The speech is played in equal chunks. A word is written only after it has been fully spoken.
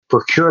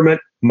procurement,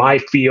 my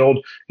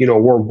field,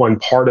 we're one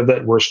part of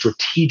it. We're a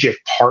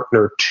strategic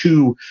partner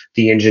to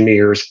the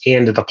engineers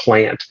and to the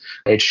plant.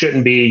 It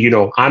shouldn't be,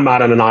 I'm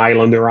out on an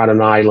island, they're on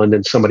an island,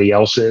 and somebody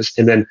else is.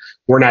 And then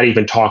we're not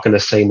even talking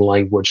the same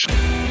language.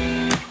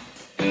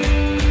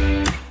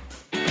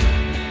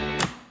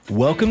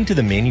 Welcome to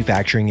the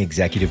Manufacturing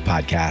Executive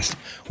Podcast,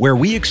 where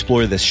we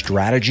explore the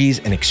strategies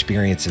and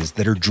experiences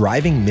that are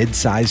driving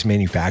mid-sized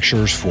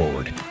manufacturers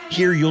forward.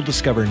 Here you'll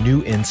discover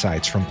new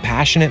insights from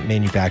passionate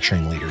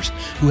manufacturing leaders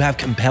who have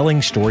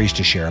compelling stories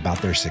to share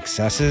about their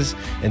successes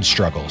and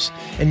struggles.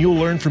 And you'll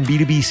learn from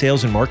B2B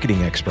sales and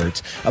marketing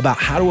experts about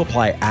how to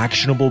apply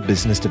actionable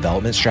business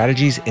development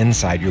strategies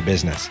inside your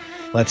business.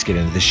 Let's get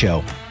into the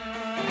show.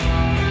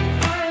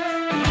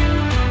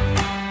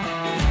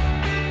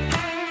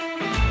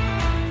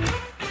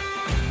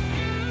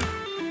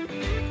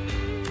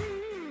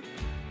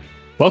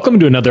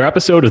 Welcome to another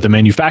episode of the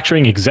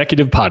Manufacturing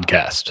Executive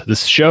Podcast.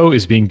 This show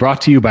is being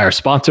brought to you by our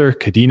sponsor,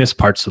 Cadinus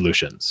Part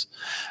Solutions.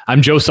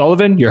 I'm Joe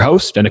Sullivan, your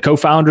host and a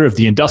co-founder of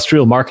the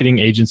industrial marketing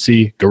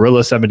agency,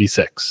 Gorilla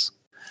 76.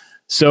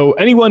 So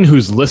anyone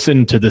who's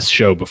listened to this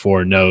show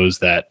before knows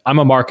that I'm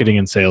a marketing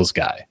and sales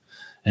guy,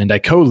 and I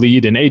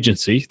co-lead an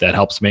agency that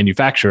helps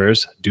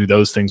manufacturers do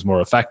those things more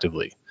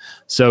effectively.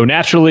 So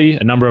naturally,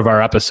 a number of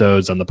our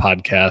episodes on the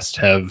podcast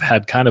have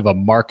had kind of a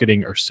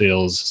marketing or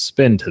sales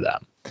spin to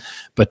them.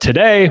 But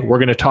today, we're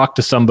going to talk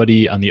to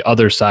somebody on the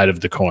other side of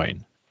the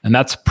coin, and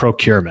that's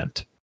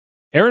procurement.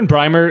 Aaron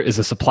Brimer is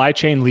a supply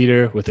chain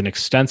leader with an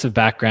extensive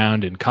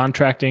background in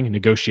contracting,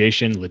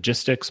 negotiation,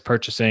 logistics,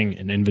 purchasing,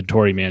 and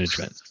inventory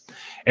management.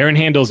 Aaron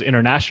handles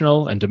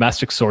international and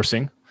domestic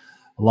sourcing,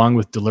 along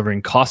with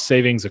delivering cost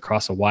savings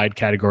across a wide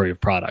category of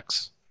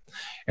products.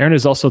 Aaron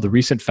is also the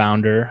recent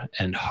founder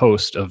and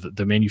host of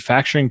the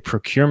Manufacturing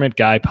Procurement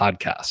Guy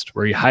podcast,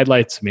 where he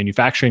highlights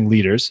manufacturing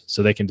leaders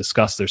so they can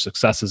discuss their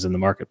successes in the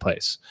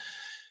marketplace.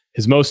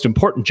 His most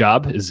important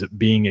job is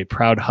being a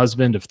proud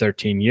husband of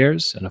 13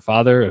 years and a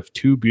father of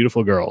 2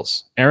 beautiful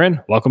girls.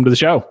 Aaron, welcome to the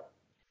show.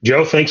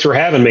 Joe, thanks for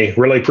having me.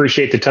 Really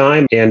appreciate the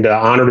time and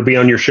honored to be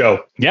on your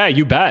show. Yeah,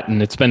 you bet.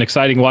 And it's been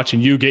exciting watching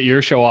you get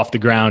your show off the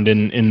ground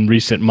in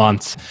recent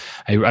months.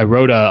 I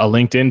wrote a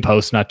LinkedIn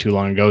post not too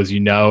long ago, as you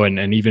know,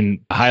 and even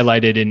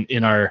highlighted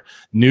in our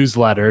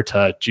newsletter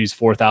to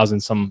 4,000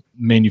 some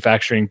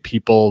manufacturing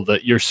people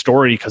your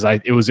story, because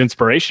it was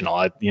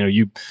inspirational.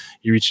 You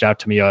reached out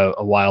to me a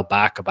while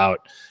back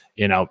about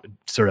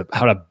sort of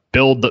how to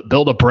build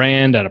a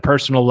brand at a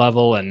personal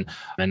level. And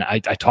I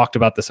talked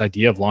about this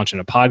idea of launching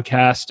a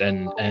podcast,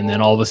 and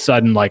then all of a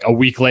sudden, like a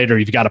week later,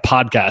 you've got a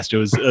podcast. It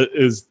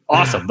was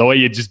awesome. The way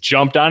you just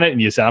jumped on it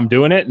and you said, I'm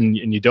doing it. And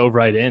you dove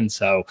right in.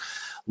 So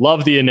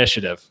love the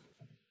initiative.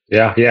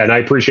 Yeah. And I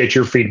appreciate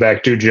your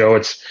feedback too,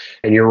 Joe.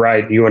 And you're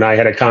right. You and I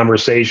had a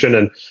conversation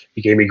and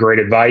you gave me great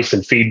advice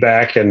and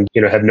feedback, and,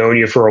 have known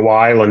you for a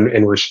while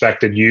and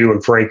respected you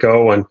and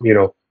Franco and,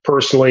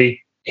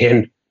 personally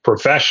and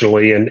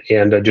professionally, and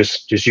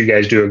just you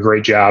guys do a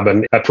great job,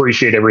 and I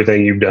appreciate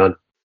everything you've done.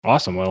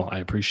 Awesome. Well, I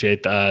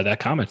appreciate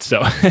that comment.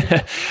 So,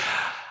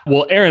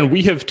 well, Aaron,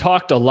 we have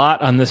talked a lot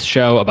on this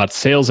show about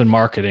sales and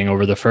marketing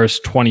over the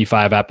first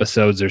 25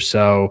 episodes or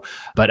so,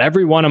 but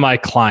every one of my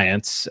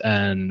clients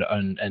and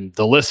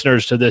the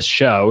listeners to this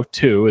show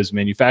too, as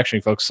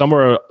manufacturing folks,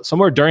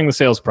 somewhere during the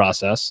sales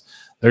process,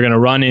 they're going to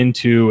run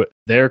into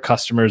their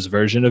customer's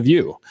version of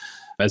you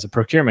as a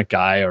procurement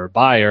guy or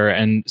buyer.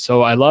 And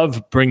so I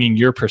love bringing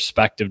your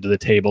perspective to the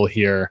table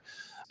here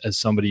as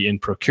somebody in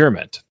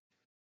procurement.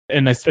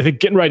 And I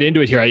think getting right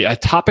into it here, a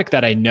topic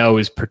that I know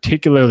is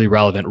particularly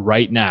relevant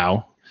right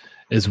now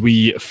as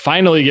we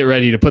finally get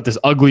ready to put this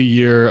ugly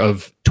year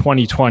of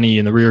 2020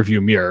 in the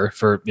rearview mirror.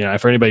 For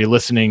anybody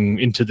listening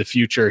into the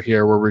future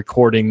here, we're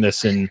recording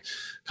this in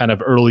kind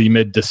of early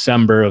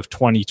mid-December of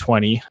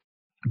 2020.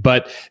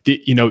 But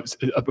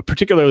a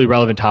particularly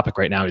relevant topic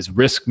right now is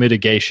risk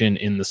mitigation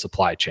in the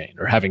supply chain,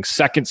 or having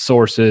second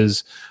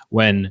sources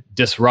when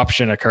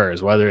disruption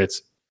occurs, whether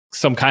it's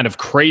some kind of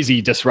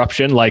crazy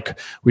disruption like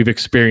we've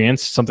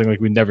experienced, something like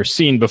we've never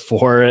seen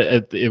before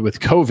with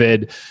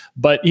COVID,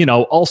 but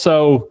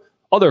also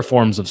other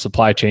forms of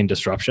supply chain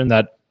disruption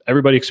that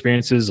everybody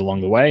experiences along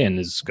the way and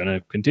is going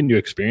to continue to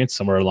experience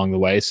somewhere along the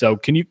way. So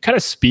can you kind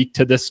of speak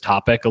to this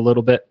topic a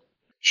little bit?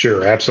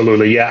 Sure,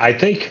 absolutely. Yeah, I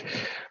think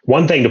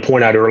one thing to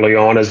point out early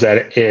on is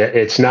that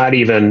it's not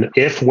even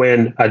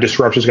when a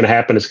disruption is going to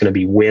happen, it's going to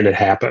be when it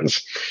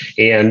happens.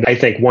 And I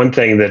think one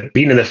thing that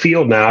being in the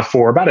field now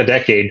for about a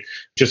decade,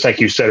 just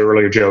like you said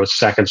earlier, Joe, is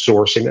second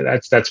sourcing.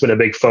 That's been a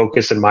big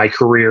focus in my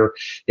career,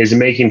 is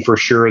making for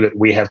sure that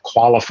we have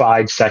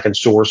qualified second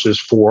sources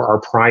for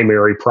our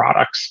primary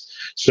products.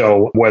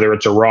 So whether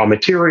it's a raw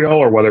material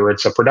or whether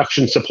it's a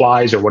production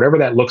supplies or whatever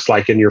that looks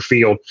like in your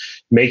field,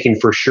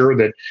 making for sure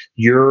that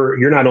you're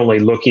not only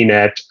looking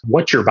at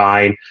what you're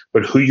buying,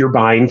 but who you're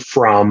buying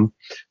from,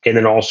 and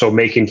then also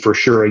making for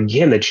sure,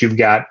 again, that you've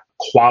got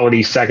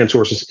quality second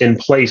sources in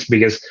place,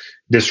 because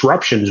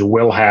disruptions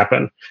will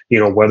happen.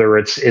 Whether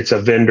it's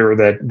a vendor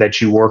that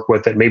you work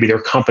with that maybe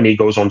their company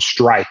goes on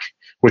strike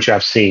which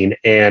I've seen.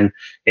 And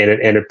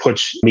it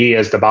puts me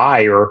as the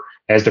buyer,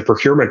 as the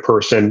procurement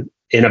person,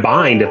 in a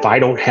bind if I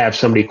don't have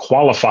somebody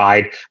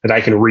qualified that I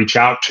can reach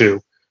out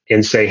to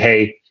and say,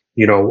 hey,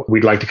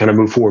 we'd like to kind of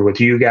move forward with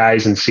you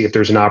guys and see if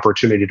there's an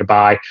opportunity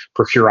to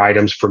procure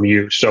items from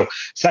you. So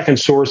second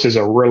source is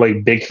a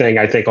really big thing.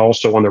 I think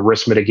also on the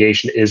risk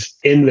mitigation is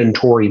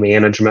inventory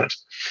management.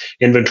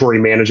 Inventory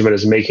management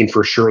is making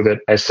for sure that,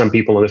 as some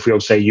people in the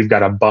field say, you've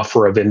got a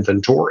buffer of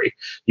inventory.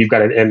 You've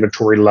got an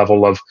inventory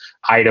level of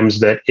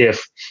items that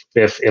if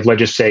let's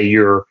just say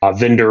your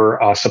vendor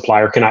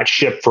supplier cannot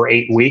ship for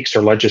 8 weeks,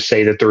 or let's just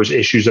say that there's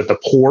issues at the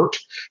port,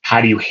 how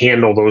do you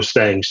handle those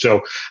things?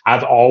 So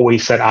I've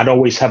always said I'd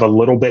always have a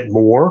little bit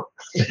more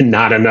than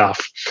not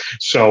enough.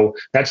 So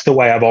that's the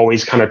way I've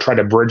always kind of tried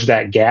to bridge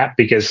that gap,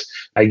 because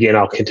again,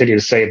 I'll continue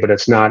to say it, but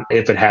it's not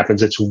if it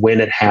happens, it's when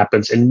it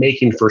happens, and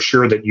making for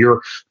sure that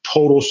your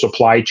total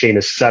supply chain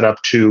is set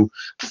up to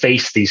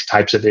face these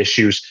types of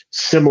issues,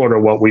 similar to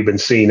what we've been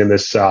seeing in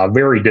this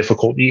very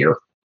difficult year.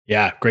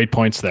 Yeah, great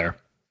points there.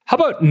 How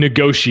about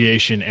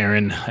negotiation,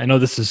 Aaron? I know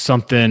this is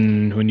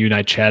something when you and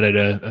I chatted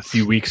a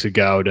few weeks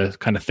ago to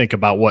kind of think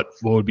about what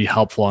would be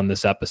helpful on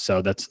this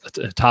episode. That's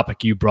a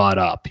topic you brought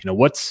up.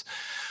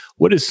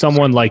 What is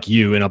someone like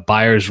you in a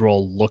buyer's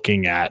role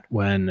looking at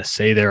when,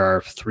 say, there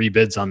are 3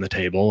 bids on the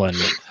table, and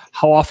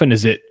how often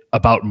is it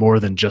about more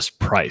than just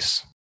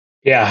price?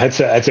 Yeah,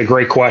 that's a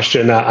great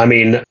question.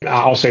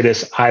 I'll say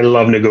this. I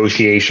love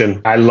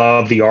negotiation. I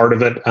love the art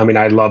of it.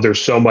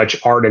 There's so much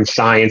art and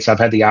science. I've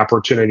had the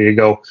opportunity to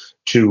go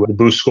to the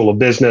Booth School of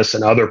Business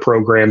and other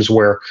programs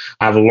where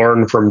I've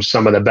learned from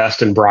some of the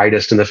best and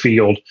brightest in the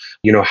field,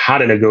 how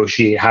to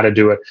negotiate, how to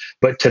do it.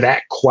 But to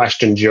that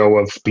question, Joe,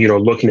 of,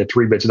 looking at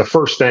 3 bids, the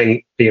first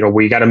thing,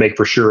 we got to make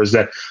for sure is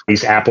that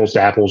these apples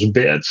to apples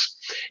bids.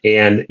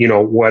 And,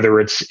 whether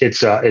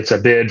it's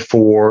a bid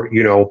for,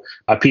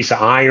 a piece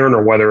of iron,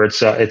 or whether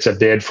it's a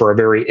bid for a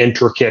very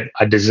intricate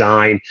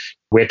design,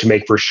 we have to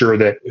make for sure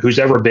that who's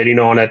ever bidding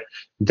on it,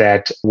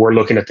 that we're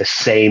looking at the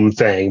same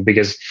thing,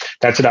 because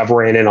that's what I've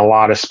ran in a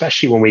lot,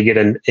 especially when we get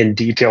in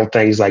detailed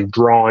things like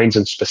drawings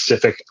and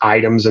specific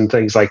items and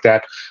things like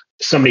that.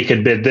 Somebody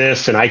could bid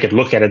this, and I could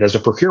look at it as a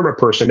procurement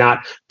person,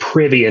 not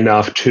privy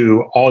enough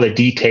to all the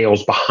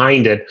details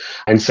behind it,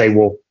 and say,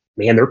 well,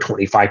 man, they're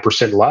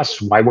 25%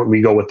 less. Why wouldn't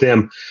we go with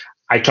them?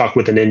 I talk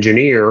with an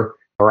engineer,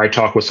 or I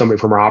talk with somebody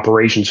from our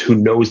operations who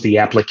knows the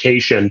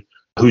application,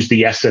 who's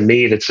the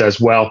SME, that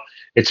says, well,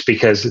 it's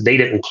because they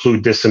didn't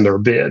include this in their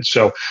bid.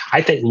 So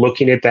I think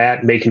looking at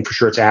that, making for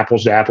sure it's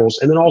apples to apples.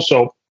 And then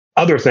also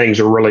other things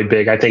are really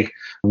big. I think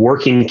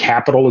working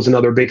capital is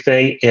another big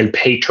thing, and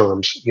pay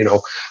terms.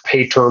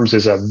 Pay terms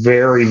is a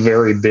very,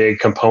 very big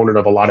component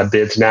of a lot of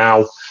bids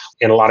now.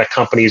 And a lot of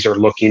companies are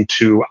looking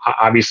to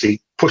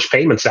obviously push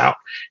payments out.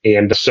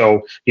 And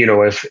so,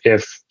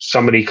 if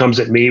somebody comes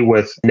at me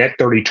with net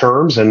 30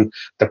 terms and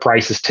the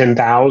price is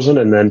 10,000,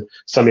 and then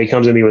somebody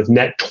comes at me with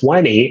net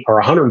 20 or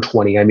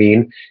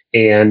 120,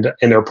 and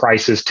their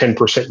price is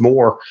 10%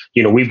 more,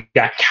 we've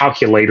got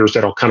calculators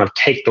that'll kind of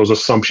take those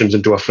assumptions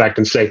into effect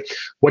and say,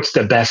 what's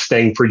the best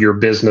thing for your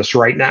business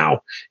right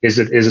now? Is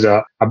it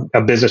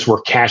a business where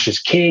cash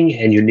is king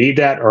and you need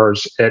that, or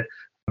is it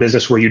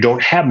business where you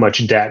don't have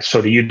much debt? So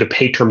to you, the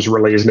pay terms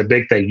really isn't a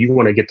big thing. You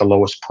want to get the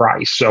lowest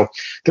price. So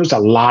there's a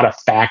lot of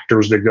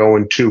factors that go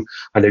into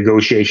a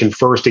negotiation.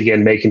 First,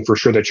 again, making for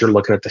sure that you're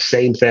looking at the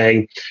same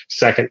thing.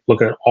 Second,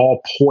 looking at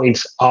all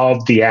points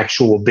of the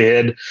actual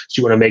bid. So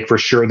you want to make for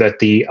sure that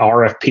the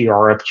RFP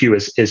or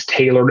RFQ is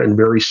tailored and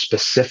very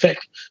specific.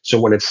 So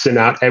when it's sent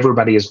out,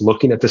 everybody is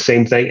looking at the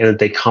same thing, and that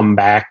they come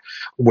back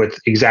with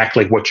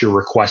exactly what you're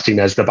requesting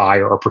as the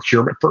buyer or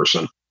procurement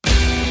person.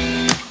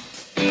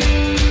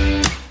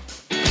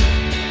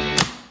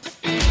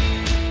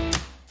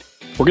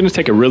 We're going to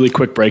take a really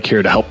quick break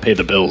here to help pay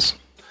the bills.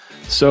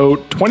 So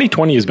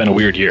 2020 has been a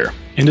weird year.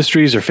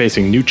 Industries are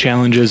facing new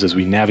challenges as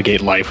we navigate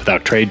life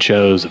without trade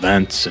shows,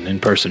 events, and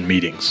in-person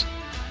meetings.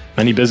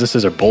 Many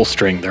businesses are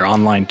bolstering their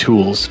online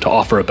tools to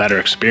offer a better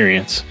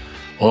experience,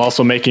 while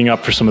also making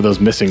up for some of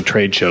those missing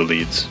trade show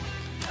leads.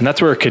 And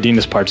that's where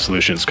Cadinus Parts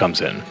Solutions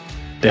comes in.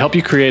 They help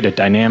you create a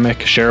dynamic,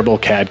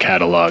 shareable CAD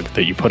catalog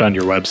that you put on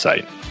your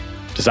website.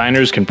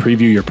 Designers can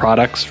preview your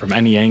products from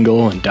any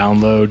angle and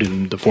download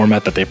in the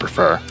format that they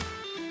prefer.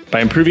 By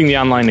improving the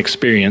online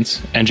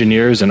experience,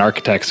 engineers and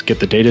architects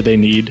get the data they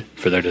need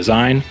for their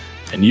design,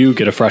 and you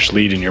get a fresh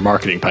lead in your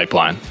marketing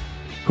pipeline.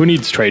 Who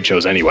needs trade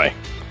shows anyway?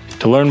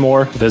 To learn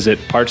more, visit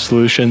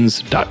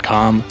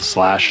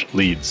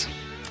partssolutions.com/leads.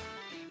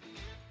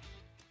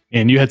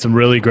 And you had some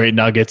really great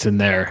nuggets in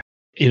there.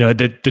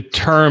 The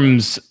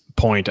terms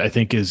point, I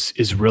think,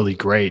 is really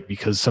great,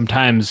 because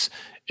sometimes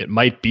it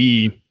might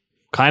be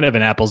kind of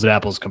an apples to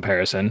apples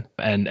comparison,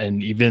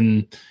 and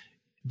even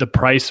the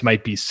price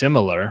might be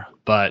similar,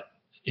 but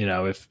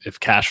if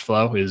cash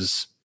flow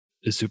is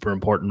super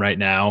important right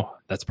now,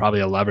 that's probably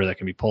a lever that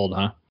can be pulled,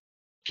 huh?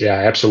 Yeah,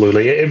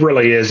 absolutely. It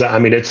really is. I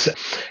mean,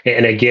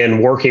 and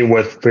again, working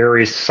with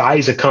various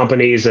size of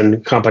companies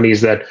and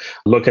companies that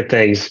look at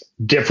things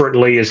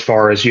differently as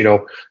far as,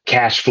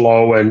 cash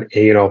flow and,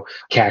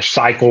 cash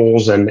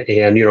cycles. And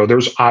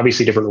there's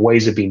obviously different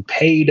ways of being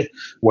paid,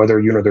 whether,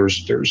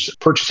 there's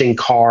purchasing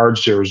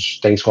cards, there's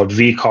things called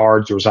V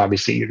cards, there's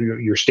obviously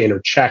your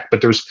standard check, but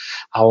there's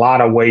a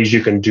lot of ways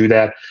you can do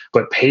that.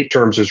 But pay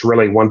terms is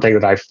really one thing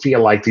that I feel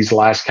like these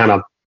last kind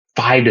of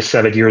 5 to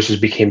 7 years has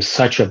become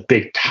such a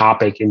big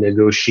topic in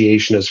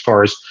negotiation as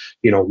far as,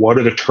 what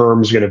are the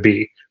terms going to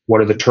be? What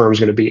are the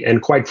terms going to be?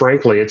 And quite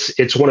frankly,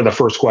 it's one of the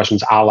first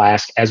questions I'll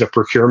ask as a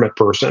procurement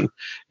person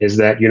is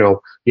that,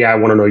 I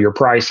want to know your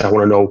price. I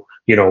want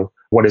to know,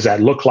 what does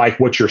that look like?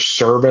 What's your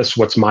service?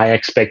 What's my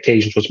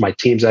expectations? What's my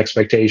team's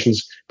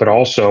expectations? But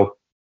also,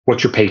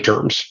 what's your pay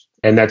terms?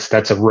 And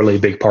that's a really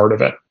big part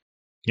of it.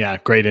 Yeah,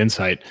 great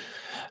insight.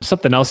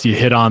 Something else you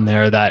hit on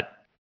there that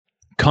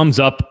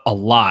comes up a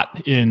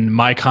lot in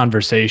my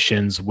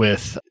conversations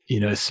with,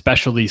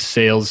 especially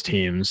sales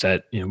teams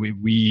that,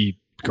 we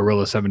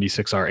Gorilla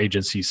 76, our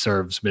agency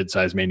serves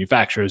mid-sized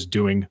manufacturers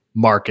doing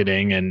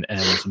marketing and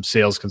some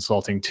sales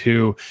consulting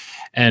too.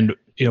 And,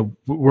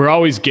 we're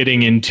always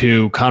getting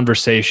into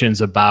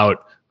conversations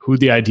about who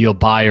the ideal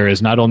buyer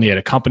is, not only at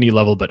a company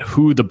level, but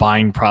who the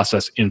buying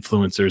process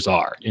influencers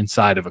are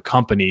inside of a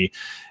company.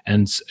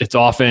 And it's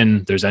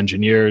often there's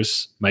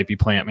engineers, might be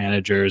plant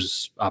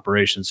managers,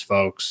 operations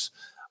folks,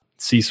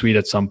 C-suite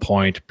at some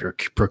point.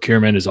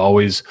 Procurement is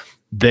always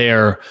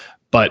there.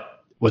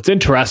 But what's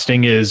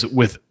interesting is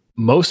with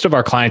most of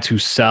our clients who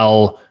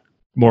sell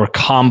more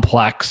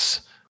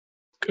complex,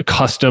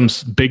 custom,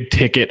 big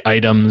ticket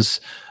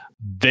items,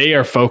 they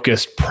are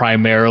focused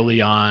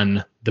primarily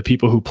on the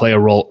people who play a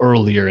role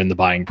earlier in the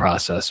buying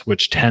process,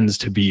 which tends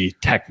to be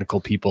technical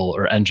people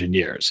or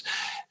engineers.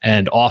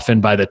 And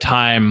often by the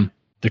time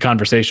the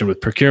conversation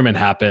with procurement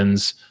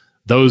happens,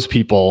 those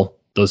people,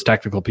 those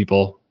technical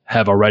people,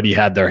 have already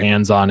had their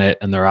hands on it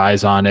and their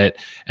eyes on it,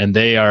 and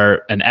they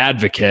are an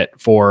advocate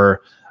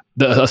for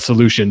a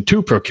solution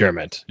to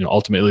procurement.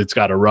 Ultimately, it's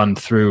got to run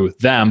through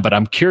them. But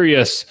I'm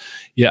curious,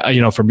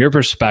 from your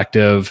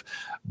perspective,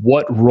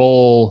 what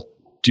role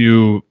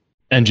do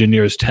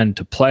engineers tend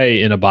to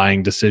play in a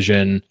buying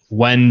decision?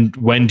 When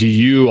do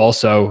you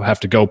also have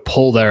to go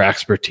pull their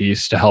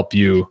expertise to help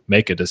you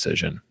make a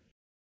decision?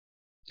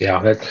 Yeah,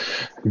 that's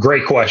a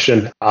great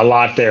question. A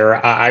lot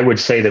there. I would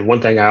say that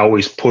one thing I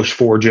always push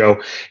for,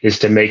 Joe, is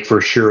to make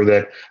for sure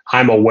that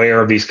I'm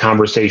aware of these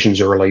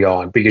conversations early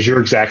on, because you're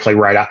exactly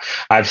right.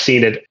 I've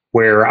seen it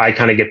where I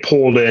kind of get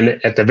pulled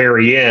in at the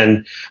very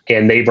end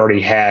and they've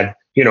already had,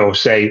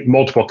 say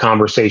multiple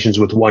conversations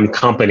with one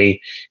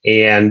company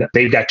and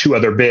they've got two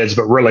other bids,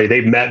 but really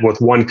they've met with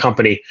one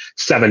company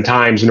 7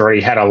 times and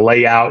already had a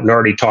layout and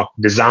already talked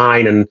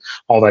design and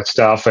all that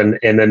stuff. And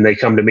then they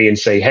come to me and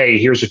say, hey,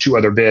 here's the 2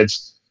 other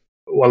bids.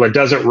 Well,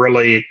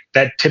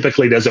 that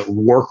typically doesn't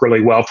work really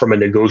well from a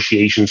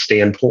negotiation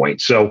standpoint.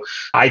 So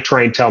I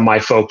try and tell my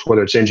folks,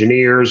 whether it's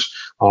engineers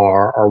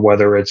or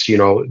whether it's,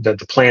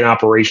 the plant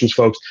operations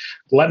folks,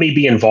 let me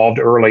be involved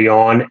early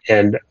on.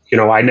 And,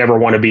 I never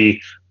want to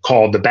be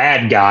called the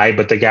bad guy,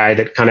 but the guy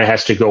that kind of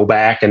has to go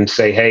back and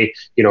say, hey,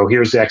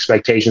 here's the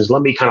expectations.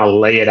 Let me kind of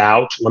lay it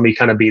out. Let me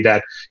kind of be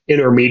that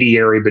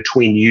intermediary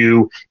between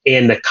you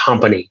and the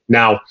company.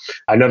 Now,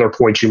 another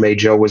point you made,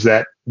 Joe, was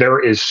that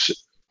there is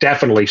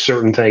definitely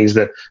certain things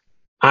that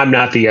I'm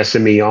not the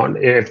SME on.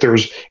 If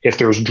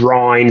there's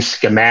drawings,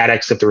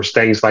 schematics, if there's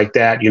things like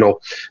that,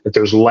 if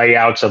there's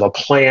layouts of a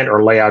plant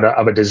or layout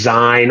of a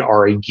design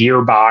or a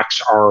gearbox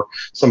or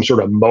some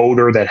sort of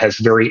motor that has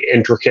very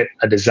intricate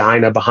a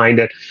design behind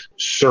it,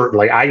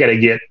 certainly I got to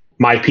get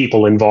my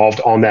people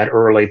involved on that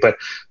early. But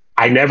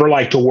I never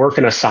like to work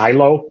in a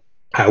silo.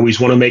 I always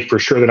want to make for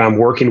sure that I'm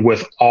working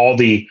with all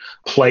the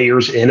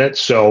players in it.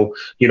 So,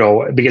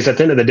 because at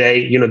the end of the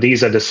day,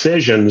 these are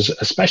decisions,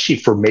 especially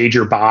for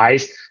major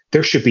buys,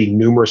 there should be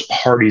numerous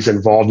parties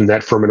involved in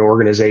that from an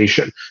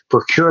organization.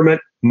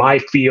 Procurement, my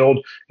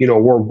field,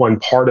 we're one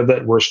part of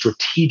it. We're a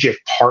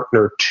strategic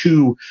partner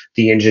to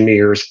the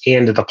engineers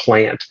and to the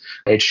plant.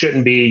 It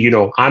shouldn't be,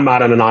 I'm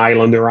out on an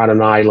island, they're on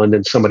an island,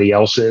 and somebody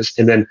else is.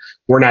 And then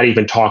we're not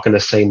even talking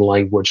the same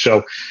language.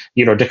 So,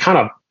 to kind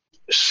of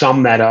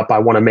sum that up, I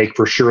want to make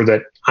for sure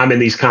that I'm in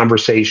these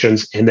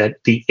conversations and that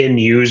the end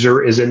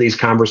user is in these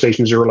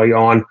conversations early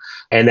on,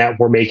 and that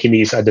we're making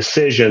these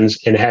decisions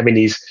and having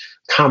these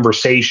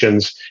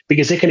conversations,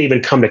 because it can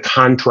even come to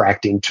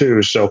contracting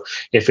too. So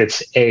if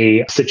it's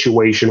a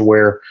situation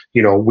where,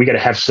 we got to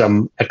have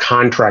a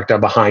contract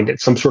behind it,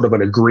 some sort of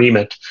an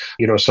agreement,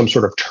 some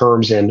sort of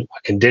terms and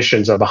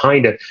conditions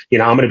behind it,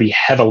 I'm going to be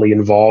heavily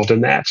involved in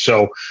that.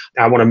 So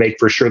I want to make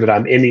for sure that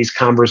I'm in these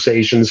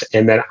conversations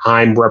and that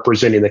I'm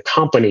representing the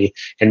company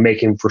and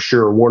making for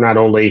sure we're not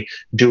only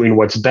doing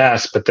what's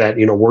best, but that,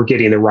 we're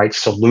getting the right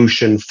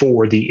solution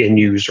for the end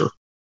user.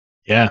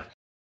 Yeah.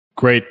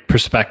 Great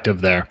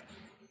perspective there.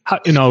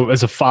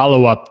 As a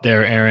follow-up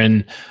there,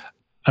 Aaron,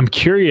 I'm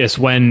curious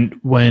when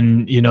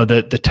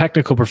the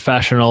technical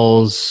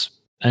professionals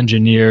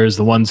engineers,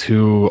 the ones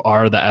who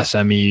are the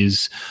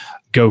SMEs,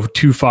 go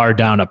too far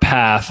down a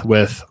path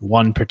with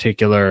one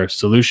particular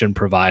solution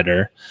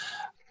provider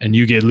and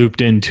you get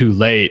looped in too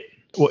late,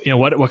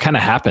 what kind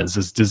of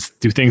happens?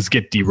 Do things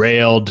get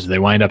derailed? Do they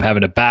wind up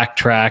having to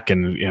backtrack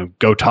and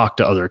go talk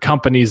to other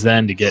companies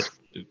then to get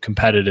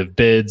competitive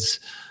bids?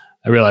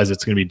 I realize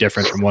it's going to be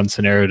different from one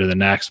scenario to the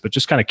next, but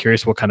just kind of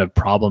curious what kind of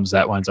problems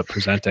that winds up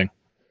presenting.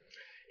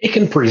 It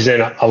can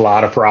present a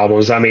lot of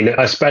problems. I mean,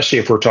 especially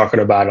if we're talking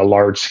about a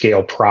large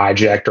scale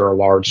project or a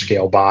large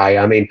scale buy.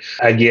 I mean,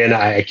 again,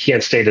 I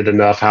can't state it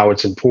enough how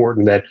it's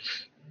important that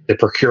the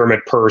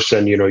procurement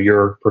person,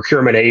 your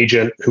procurement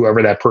agent,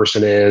 whoever that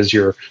person is,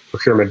 your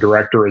procurement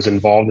director is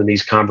involved in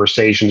these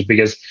conversations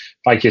because,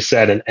 like you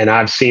said, and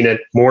I've seen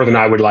it more than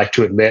I would like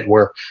to admit,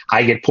 where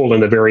I get pulled in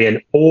the very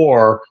end,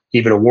 or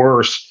even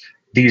worse,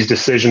 these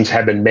decisions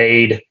have been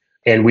made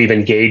and we've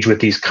engaged with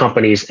these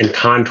companies and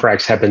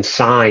contracts have been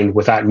signed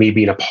without me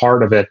being a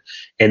part of it.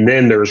 And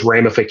then there's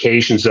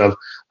ramifications of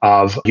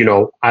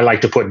I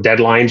like to put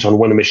deadlines on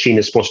when the machine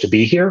is supposed to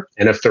be here.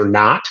 And if they're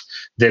not,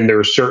 then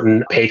there's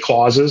certain pay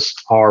clauses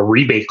or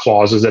rebate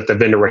clauses that the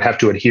vendor would have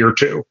to adhere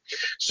to.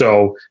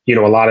 So, a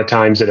lot of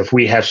times that if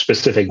we have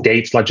specific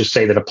dates, let's just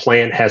say that a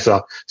plant has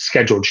a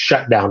scheduled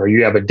shutdown, or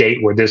you have a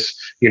date where this,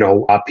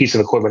 a piece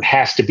of equipment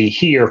has to be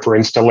here for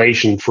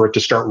installation for it to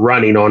start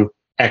running on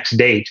X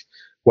date.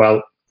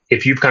 Well,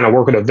 if you've kind of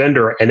worked with a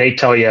vendor and they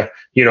tell you,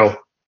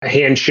 a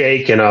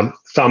handshake and a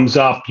thumbs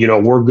up,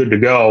 we're good to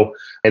go.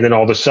 And then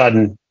all of a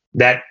sudden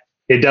that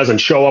it doesn't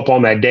show up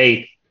on that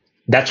date,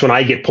 that's when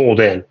I get pulled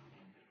in.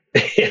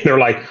 And they're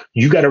like,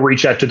 you got to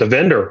reach out to the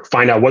vendor,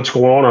 find out what's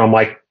going on. And I'm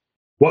like,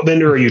 what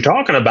vendor are you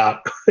talking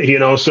about?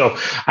 So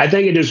I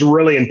think it is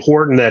really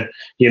important that,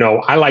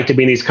 I like to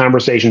be in these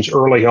conversations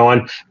early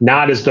on,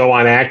 not as though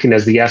I'm acting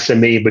as the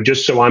SME, but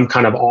just so I'm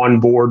kind of on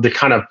board to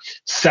kind of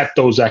set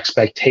those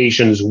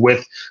expectations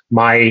with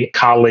my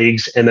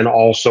colleagues and then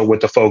also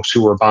with the folks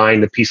who are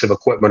buying the piece of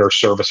equipment or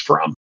service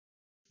from.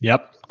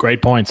 Yep.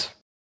 Great points.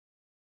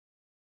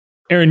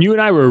 Aaron, you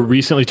and I were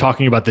recently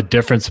talking about the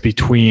difference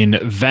between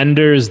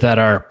vendors that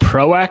are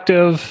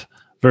proactive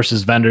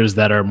versus vendors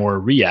that are more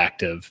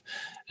reactive.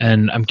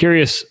 And I'm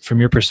curious from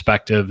your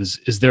perspective,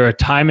 is there a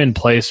time and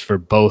place for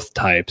both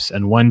types?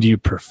 And when do you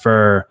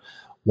prefer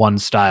one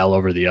style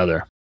over the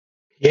other?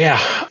 Yeah,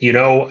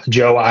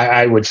 Joe,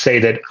 I would say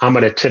that I'm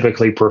going to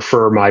typically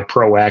prefer my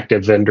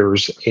proactive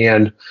vendors.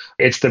 And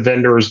it's the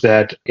vendors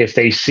that if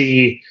they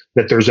see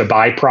that there's a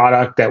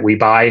byproduct that we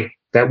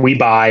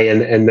buy,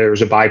 and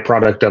there's a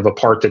byproduct of a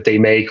part that they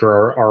make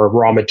or a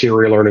raw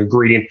material or an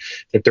ingredient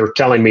that they're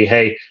telling me,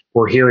 hey,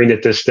 we're hearing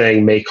that this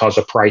thing may cause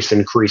a price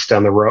increase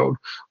down the road,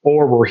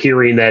 or we're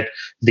hearing that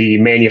the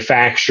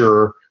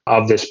manufacturer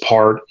of this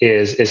part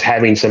is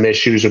having some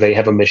issues or they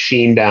have a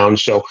machine down.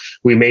 So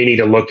we may need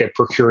to look at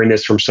procuring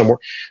this from somewhere.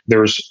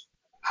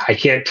 I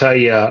can't tell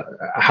you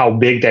how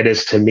big that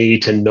is to me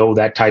to know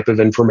that type of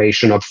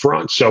information up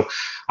front. So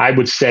I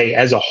would say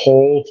as a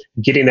whole,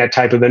 getting that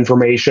type of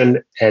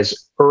information as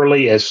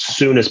early, as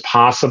soon as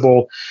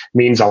possible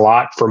means a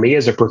lot for me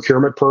as a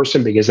procurement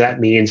person, because that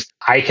means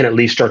I can at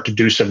least start to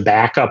do some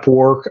backup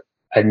work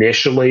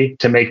initially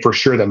to make for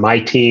sure that my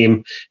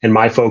team and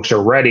my folks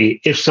are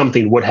ready if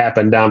something would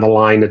happen down the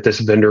line that this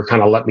vendor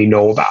kind of let me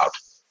know about.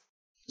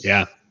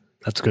 Yeah,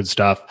 that's good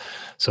stuff.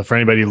 So for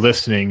anybody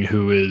listening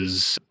who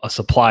is a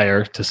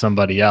supplier to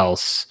somebody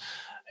else,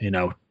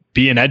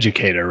 be an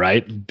educator,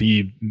 right?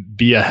 Be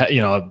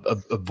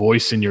a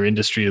voice in your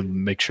industry.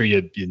 Make sure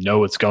you know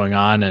what's going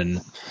on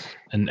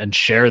and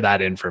share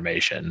that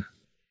information.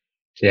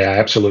 Yeah,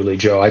 absolutely,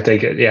 Joe. I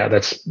think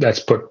that's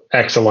put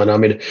excellent. I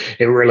mean,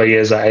 it really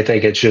is. I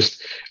think it's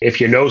just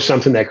if you know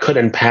something that could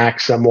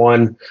impact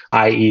someone,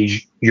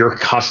 i.e., your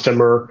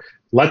customer,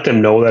 let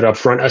them know that up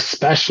front,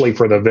 especially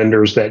for the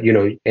vendors that,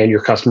 and your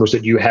customers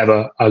that you have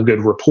a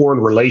good rapport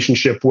and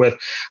relationship with.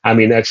 I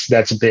mean,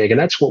 that's big. And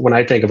that's what, when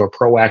I think of a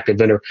proactive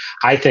vendor,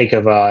 I think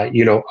of a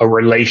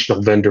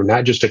relational vendor,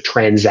 not just a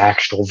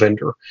transactional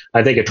vendor.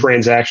 I think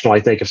I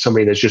think of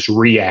somebody that's just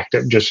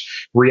reactive, just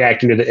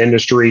reacting to the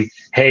industry.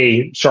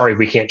 Hey, sorry,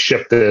 we can't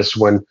ship this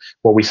when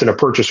we sent a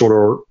purchase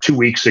order 2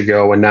 weeks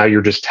ago. And now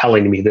you're just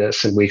telling me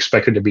this and we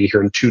expect it to be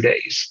here in 2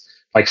 days.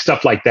 Like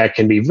stuff like that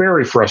can be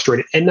very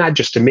frustrating, and not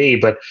just to me,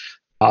 but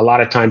a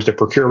lot of times the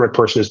procurement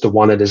person is the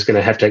one that is going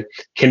to have to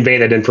convey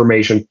that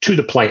information to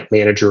the plant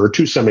manager or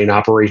to somebody in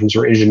operations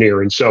or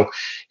engineering. So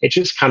it's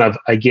just kind of,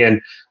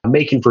 again,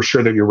 making for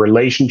sure that your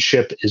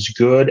relationship is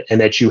good and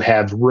that you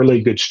have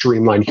really good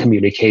streamlined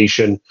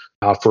communication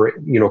for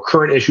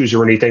current issues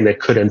or anything that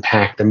could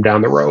impact them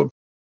down the road.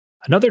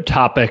 Another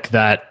topic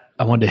that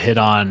I wanted to hit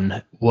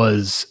on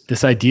was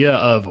this idea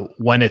of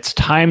when it's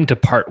time to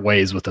part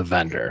ways with a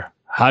vendor.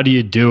 How do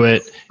you do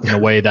it in a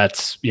way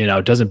that's,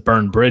 doesn't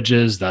burn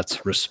bridges,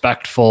 that's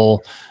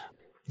respectful?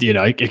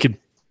 It could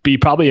be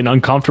probably an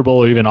uncomfortable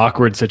or even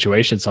awkward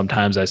situation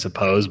sometimes, I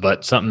suppose,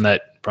 but something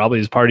that probably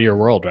is part of your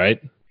world,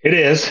 right? It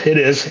is. It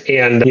is.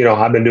 And,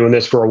 I've been doing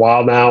this for a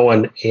while now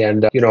and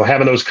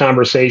having those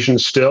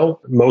conversations still,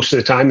 most of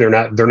the time,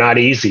 they're not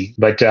easy.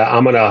 But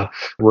I'm going to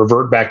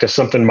revert back to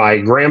something my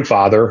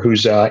grandfather,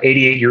 who's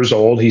 88 years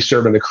old, he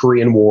served in the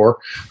Korean War,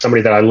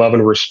 somebody that I love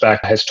and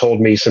respect, has told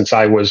me since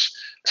I was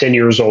 10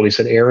 years old. He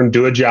said, Aaron,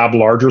 do a job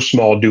large or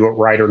small, do it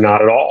right or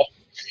not at all.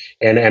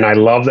 And I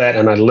love that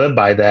and I live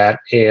by that.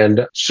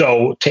 And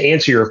so to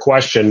answer your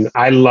question,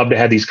 I love to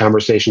have these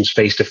conversations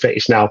face to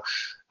face. Now,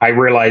 I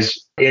realize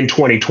in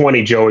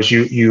 2020, Joe, as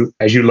you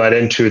led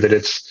into that,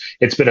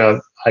 it's been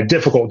a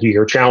difficult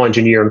year,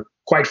 challenging year, and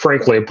quite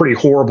frankly, a pretty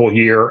horrible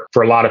year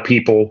for a lot of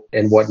people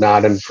and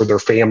whatnot, and for their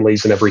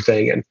families and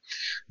everything.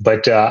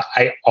 But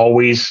I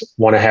always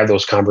want to have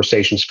those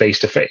conversations face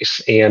to face.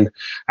 And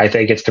I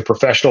think it's the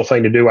professional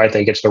thing to do. I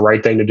think it's the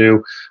right thing to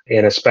do.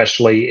 And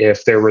especially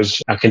if there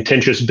was a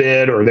contentious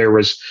bid or there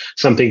was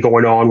something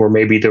going on where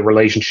maybe the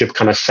relationship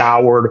kind of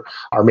soured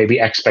or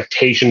maybe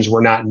expectations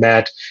were not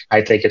met,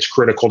 I think it's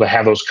critical to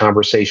have those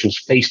conversations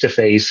face to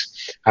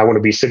face. I want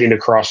to be sitting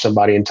across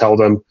somebody and tell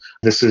them,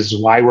 this is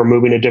why we're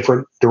moving a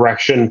different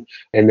direction,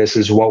 and this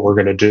is what we're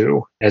going to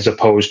do, as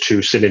opposed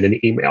to sending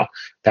an email.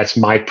 That's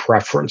my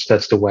preference.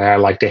 That's the way I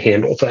like to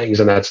handle things,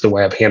 and that's the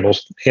way I've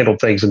handled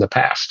things in the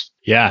past.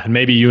 Yeah, and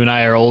maybe you and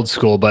I are old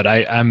school, but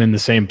I'm in the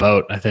same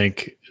boat. I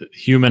think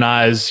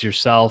humanize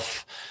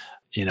yourself.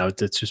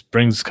 It just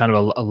brings kind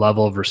of a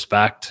level of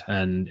respect,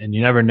 and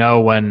you never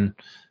know when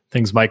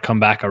things might come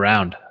back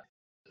around.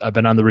 I've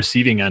been on the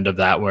receiving end of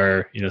that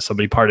where,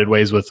 somebody parted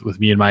ways with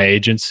me and my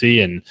agency.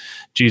 And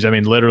geez,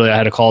 literally I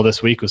had a call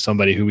this week with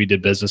somebody who we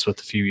did business with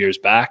a few years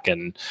back,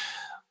 and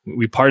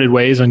we parted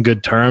ways on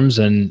good terms,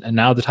 and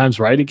now the time's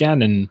right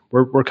again. And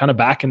we're kind of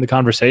back in the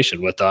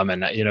conversation with them.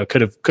 And, could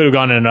have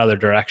gone in another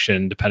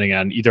direction depending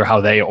on either how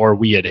they or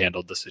we had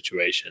handled the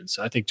situation.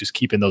 So I think just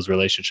keeping those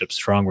relationships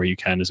strong where you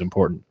can is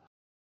important.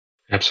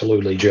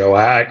 Absolutely, Joe.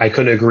 I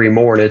couldn't agree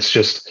more. And it's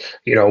just,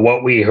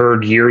 what we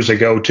heard years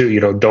ago too,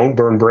 don't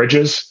burn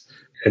bridges.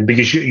 And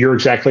because you're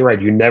exactly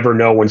right. You never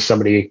know when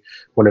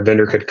a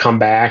vendor could come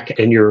back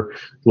in your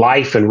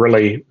life and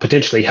really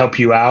potentially help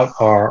you out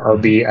or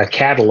be a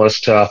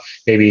catalyst to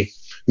maybe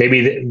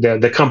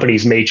the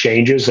company's made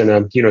changes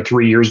and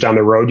 3 years down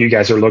the road, you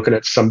guys are looking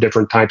at some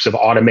different types of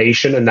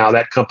automation. And now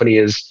that company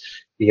is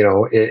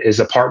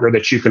a partner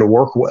that you can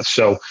work with.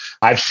 So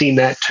I've seen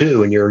that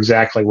too. And you're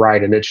exactly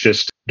right. And it's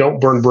just,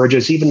 don't burn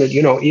bridges, even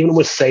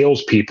with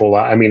salespeople.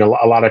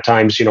 A lot of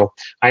times,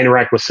 I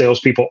interact with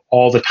salespeople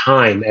all the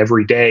time,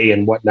 every day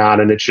and whatnot.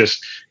 And it's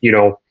just,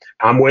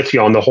 I'm with you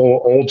on the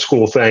whole old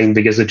school thing,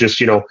 because it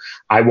just,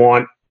 I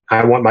want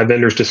my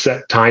vendors to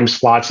set time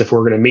slots if we're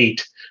going to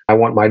meet. I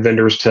want my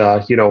vendors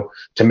to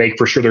make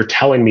for sure they're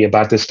telling me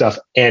about this stuff.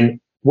 And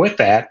with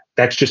that,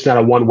 that's just not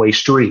a one-way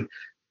street.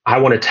 I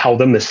want to tell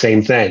them the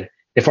same thing.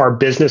 If our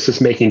business is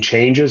making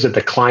changes, if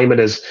the climate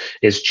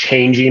is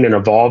changing and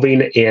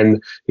evolving,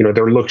 and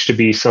there looks to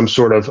be some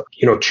sort of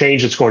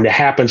change that's going to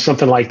happen,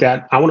 something like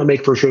that, I want to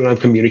make for sure that I'm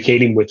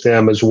communicating with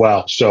them as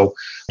well. So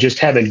just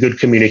having good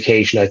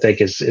communication, I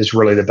think, is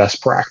really the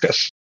best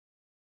practice.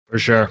 For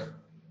sure.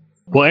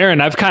 Well,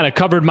 Aaron, I've kind of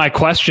covered my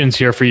questions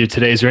here for you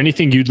today. Is there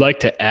anything you'd like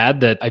to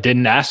add that I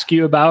didn't ask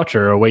you about,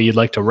 or a way you'd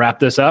like to wrap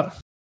this up?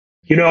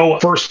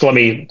 First, let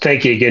me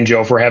thank you again,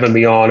 Joe, for having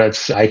me on.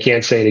 I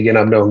can't say it again.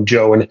 I've known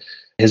Joe and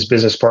his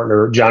business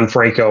partner, John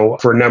Franco,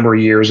 for a number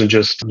of years, and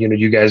just,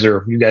 you guys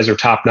are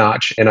top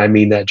notch. And I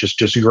mean that,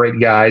 just great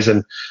guys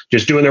and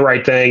just doing the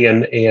right thing.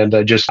 And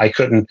I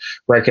couldn't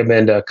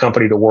recommend a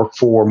company to work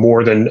for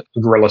more than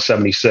Gorilla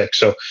 76.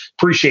 So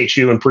appreciate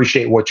you and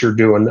appreciate what you're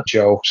doing,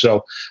 Joe.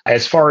 So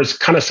as far as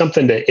kind of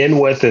something to end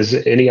with as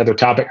any other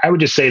topic, I would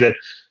just say that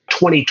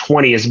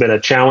 2020 has been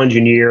a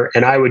challenging year.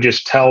 And I would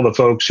just tell the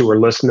folks who are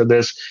listening to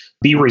this,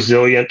 be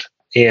resilient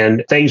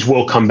and things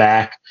will come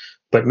back.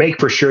 But make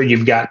for sure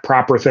you've got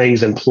proper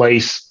things in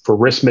place for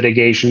risk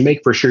mitigation.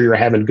 Make for sure you're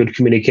having good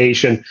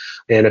communication.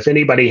 And if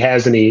anybody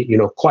has any,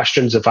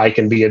 questions, if I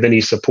can be of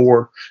any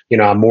support,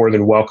 I'm more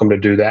than welcome to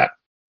do that.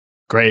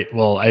 Great.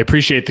 Well, I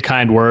appreciate the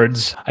kind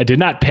words. I did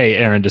not pay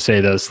Aaron to say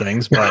those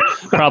things, but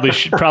probably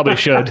should.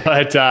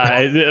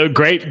 But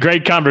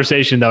great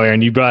conversation though,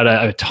 Aaron. You brought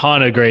a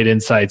ton of great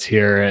insights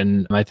here,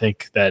 and I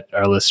think that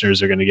our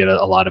listeners are going to get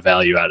a lot of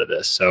value out of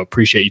this. So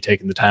appreciate you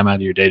taking the time out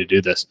of your day to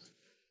do this.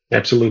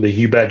 Absolutely.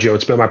 You bet, Joe.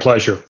 It's been my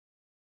pleasure.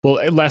 Well,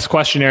 last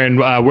question, Aaron.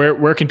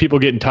 Where can people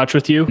get in touch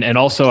with you? And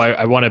also,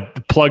 I want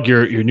to plug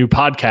your new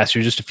podcast.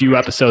 You're just a few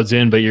episodes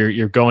in, but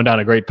you're going down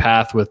a great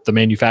path with the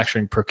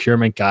manufacturing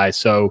procurement guy.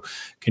 So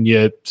can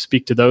you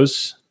speak to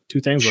those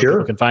two things? Sure. Where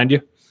people can find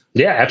you?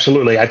 Yeah,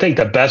 absolutely. I think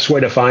the best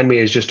way to find me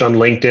is just on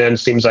LinkedIn.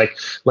 Seems like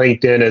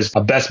LinkedIn is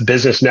a best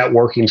business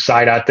networking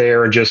site out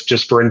there, and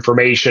just for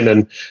information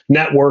and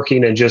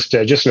networking and just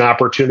an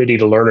opportunity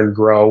to learn and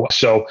grow.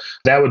 So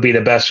that would be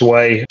the best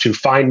way to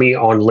find me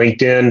on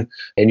LinkedIn,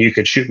 and you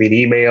could shoot me an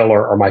email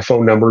or my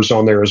phone number's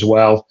on there as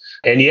well.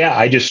 And yeah,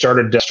 I just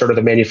started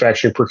the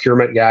Manufacturing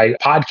Procurement Guy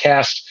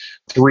podcast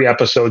 3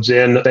 episodes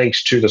in,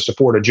 thanks to the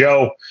support of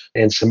Joe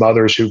and some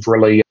others who've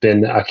really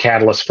been a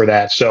catalyst for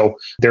that. So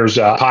there's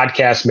a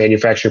podcast,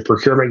 Manufacturing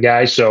Procurement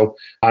Guys. So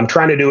I'm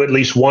trying to do at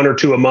least 1 or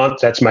 2 a month.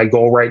 That's my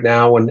goal right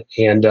now. And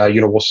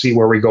we'll see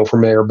where we go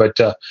from there. But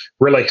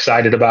really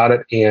excited about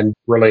it and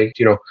really,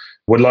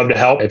 would love to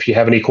help if you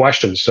have any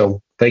questions.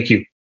 So thank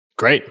you.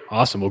 Great.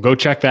 Awesome. Well, go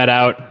check that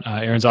out.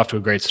 Aaron's off to a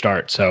great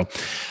start. So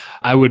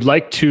I would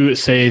like to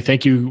say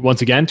thank you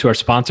once again to our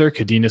sponsor,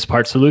 Cadenas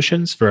Part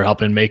Solutions, for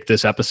helping make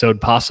this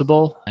episode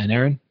possible. And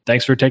Aaron,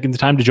 thanks for taking the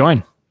time to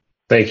join.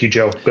 Thank you,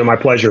 Joe. It's been my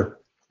pleasure.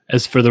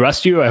 As for the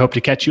rest of you, I hope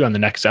to catch you on the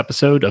next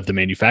episode of The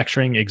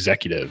Manufacturing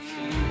Executive.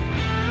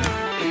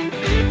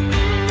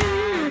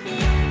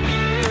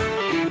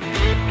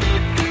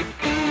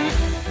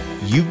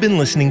 You've been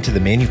listening to the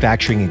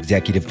Manufacturing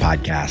Executive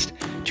Podcast.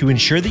 To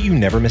ensure that you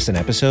never miss an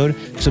episode,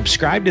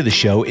 subscribe to the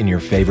show in your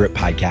favorite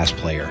podcast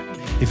player.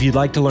 If you'd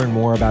like to learn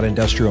more about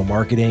industrial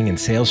marketing and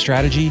sales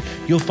strategy,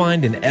 you'll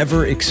find an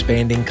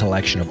ever-expanding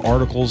collection of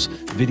articles,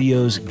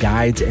 videos,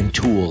 guides, and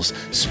tools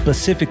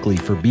specifically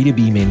for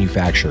B2B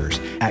manufacturers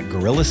at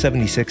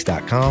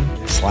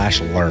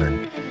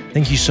gorilla76.com/learn.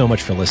 Thank you so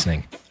much for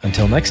listening.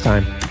 Until next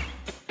time.